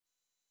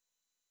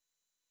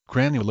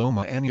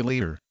Granuloma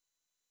annulare.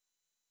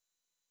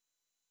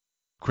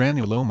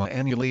 Granuloma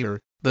annulare.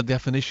 The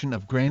definition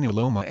of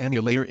granuloma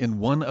annulare in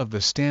one of the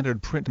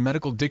standard print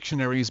medical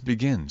dictionaries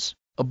begins,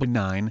 a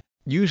benign,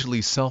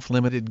 usually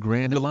self-limited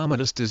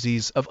granulomatous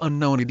disease of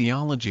unknown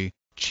etiology,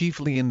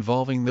 chiefly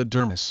involving the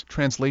dermis.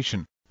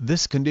 Translation: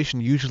 this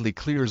condition usually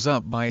clears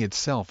up by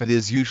itself. It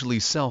is usually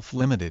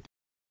self-limited.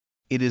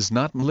 It is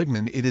not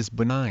malignant, it is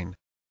benign.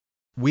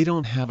 We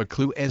don't have a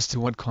clue as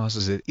to what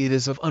causes it. It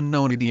is of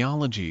unknown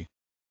etiology.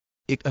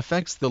 It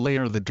affects the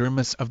layer the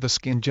dermis of the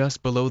skin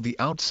just below the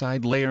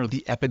outside layer,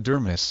 the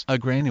epidermis. A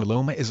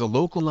granuloma is a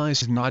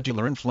localized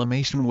nodular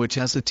inflammation which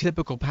has a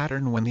typical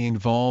pattern when the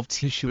involved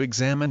tissue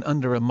examined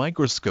under a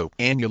microscope.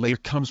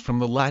 Annulare comes from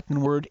the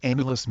Latin word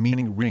anulus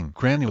meaning ring.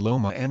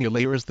 Granuloma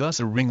annulare is thus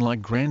a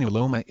ring-like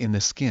granuloma in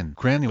the skin.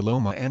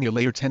 Granuloma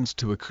annulare tends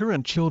to occur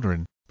in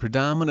children,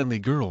 predominantly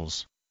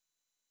girls.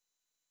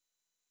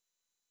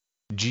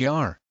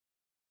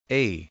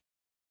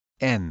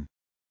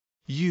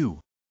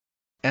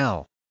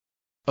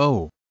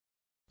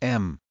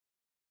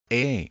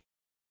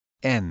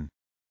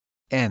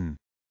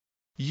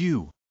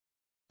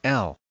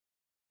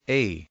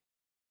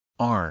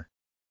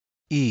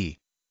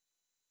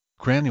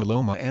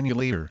 Granuloma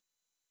annulare.